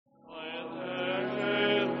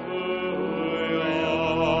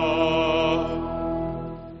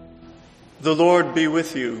The Lord be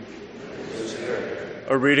with you.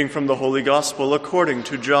 A reading from the Holy Gospel according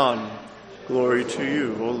to John. Glory to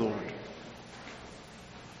you, O Lord.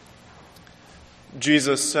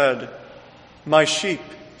 Jesus said, "My sheep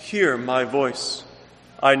hear my voice.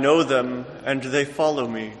 I know them, and they follow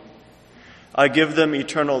me. I give them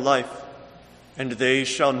eternal life, and they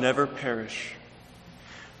shall never perish.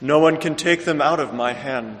 No one can take them out of my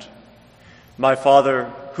hand. My Father,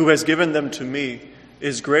 who has given them to me,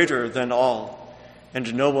 is greater than all,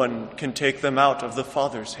 and no one can take them out of the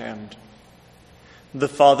Father's hand. The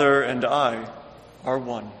Father and I are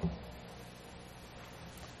one."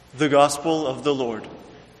 The Gospel of the Lord.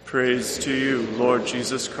 Praise to you, Lord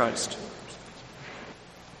Jesus Christ.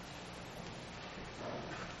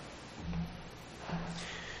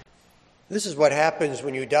 This is what happens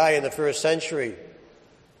when you die in the first century.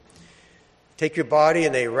 Take your body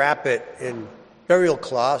and they wrap it in burial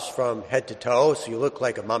cloths from head to toe so you look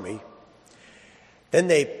like a mummy. Then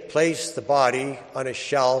they place the body on a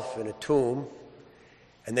shelf in a tomb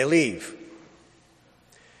and they leave.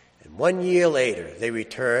 And 1 year later they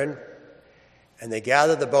return and they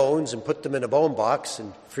gather the bones and put them in a bone box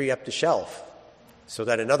and free up the shelf so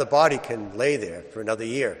that another body can lay there for another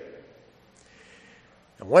year.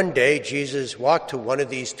 And one day Jesus walked to one of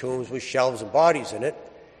these tombs with shelves and bodies in it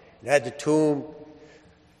and had the tomb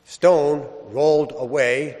stone rolled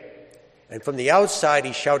away, and from the outside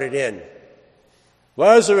he shouted in,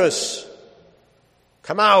 "Lazarus,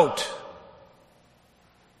 come out."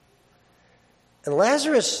 And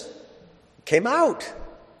Lazarus came out.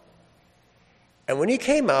 And when he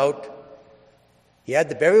came out, he had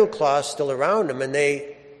the burial cloth still around him, and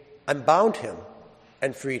they unbound him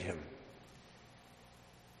and freed him.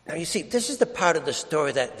 Now you see, this is the part of the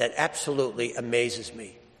story that absolutely amazes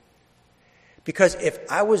me. Because if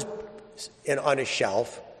I was on a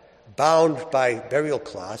shelf, bound by burial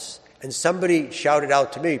cloths, and somebody shouted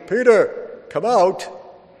out to me, "Peter, come out,"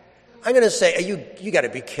 I'm going to say, you got to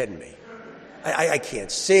be kidding me. I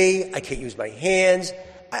can't see, I can't use my hands,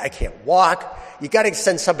 I can't walk. You got to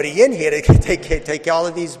send somebody in here to take all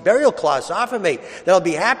of these burial cloths off of me. Then I'll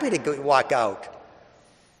be happy to walk out.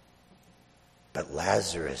 But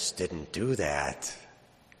Lazarus didn't do that.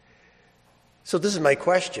 So this is my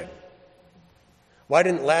question. Why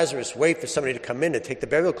didn't Lazarus wait for somebody to come in and take the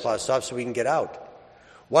burial cloths off so he can get out?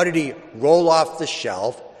 Why did he roll off the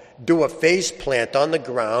shelf, do a face plant on the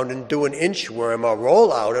ground, and do an inchworm or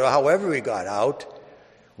roll out, or however he got out?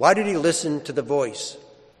 Why did he listen to the voice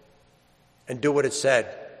and do what it said?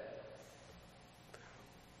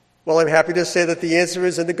 Well, I'm happy to say that the answer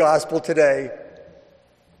is in the gospel today.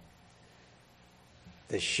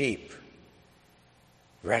 The sheep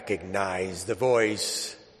recognize the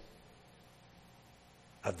voice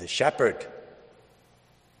of the shepherd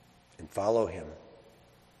and follow him.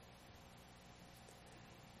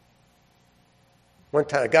 One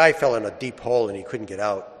time, a guy fell in a deep hole and he couldn't get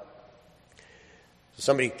out. So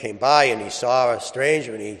somebody came by and he saw a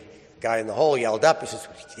stranger, and the guy in the hole yelled up. He says,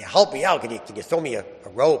 "Can you help me out? Can you throw me a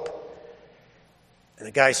rope?" And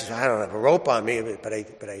the guy says, "I don't have a rope on me, but I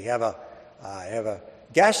have a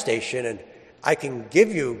gas station, and I can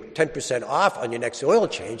give you 10% off on your next oil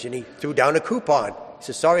change." And he threw down a coupon. He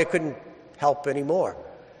says, "Sorry, I couldn't help anymore."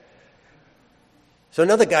 So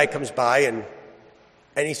another guy comes by, and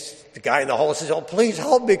the guy in the hole says, "Oh, please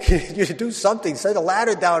help me. Can you do something? Send a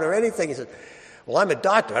ladder down or anything." He says, "Well, I'm a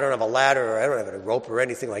doctor. I don't have a ladder, or I don't have a rope or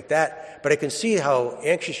anything like that. But I can see how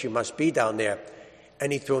anxious you must be down there."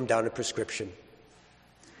 And he threw him down a prescription.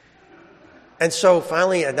 And so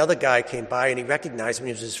finally another guy came by and he recognized him.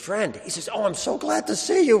 He was his friend. He says, "Oh, I'm so glad to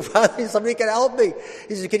see you. Finally somebody can help me."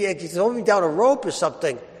 He says, "Can you throw me down a rope or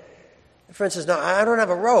something?" The friend says, "No, I don't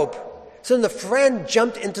have a rope." So then the friend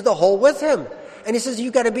jumped into the hole with him. And he says,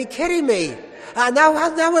 "You got to be kidding me. Now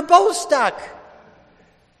we're both stuck."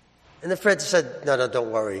 And the friend said, No,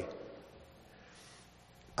 don't worry.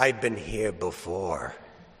 I've been here before.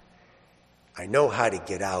 I know how to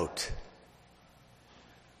get out.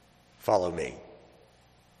 Follow me."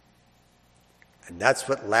 And that's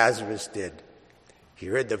what Lazarus did. He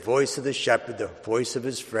heard the voice of the shepherd, the voice of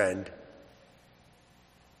his friend,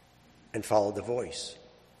 and followed the voice.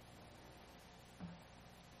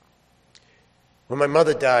 When my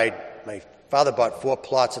mother died, my father bought 4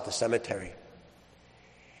 plots at the cemetery.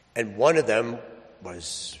 And one of them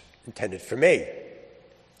was intended for me.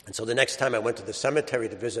 And so the next time I went to the cemetery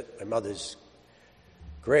to visit my mother's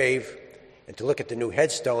grave and to look at the new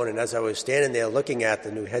headstone, and as I was standing there looking at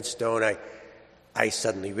the new headstone, I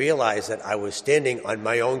suddenly realized that I was standing on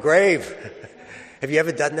my own grave. Have you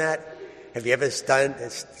ever done that? Have you ever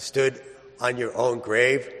stood on your own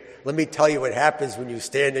grave? let me tell you what happens when you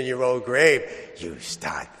stand in your own grave. You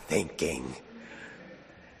start thinking.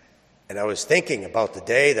 And I was thinking about the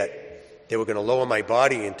day that they were going to lower my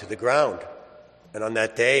body into the ground. And on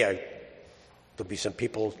that day, there'll be some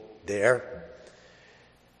people there.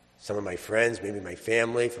 Some of my friends, maybe my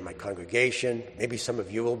family, from my congregation. Maybe some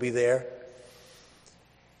of you will be there.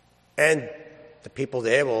 And the people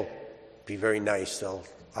there will be very nice. They'll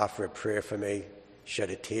offer a prayer for me, shed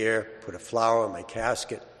a tear, put a flower on my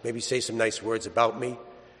casket, maybe say some nice words about me.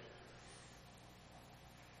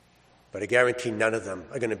 But I guarantee none of them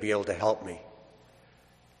are going to be able to help me.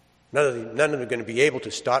 None of them are going to be able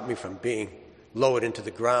to stop me from being lowered into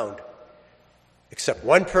the ground. Except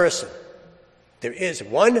one person. There is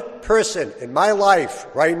one person in my life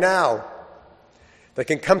right now that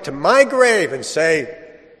can come to my grave and say,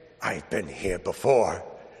 I've been here before.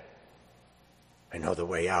 I know the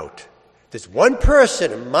way out. There's one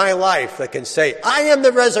person in my life that can say, I am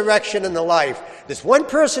the resurrection and the life. There's one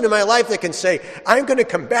person in my life that can say, I'm going to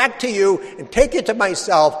come back to you and take you to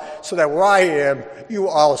myself so that where I am, you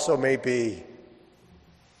also may be.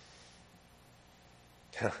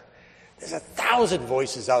 There's 1,000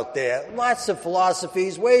 voices out there, lots of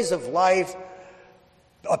philosophies, ways of life,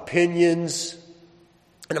 opinions.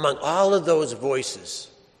 And among all of those voices,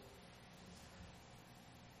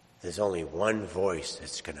 there's only one voice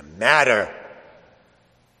that's going to matter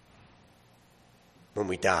when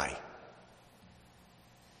we die.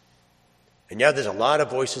 And yeah, there's a lot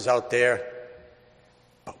of voices out there,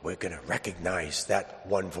 but we're going to recognize that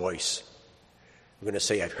one voice. We're going to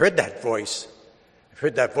say, I've heard that voice. I've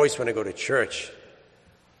heard that voice when I go to church.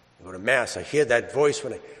 I go to Mass. I hear that voice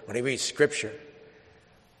when I read Scripture.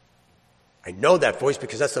 I know that voice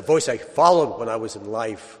because that's the voice I followed when I was in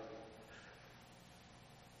life.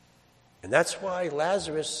 And that's why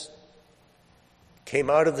Lazarus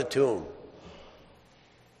came out of the tomb,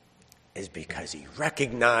 is because he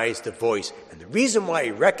recognized the voice. And the reason why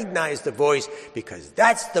he recognized the voice, because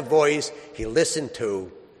that's the voice he listened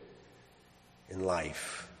to in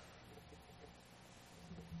life.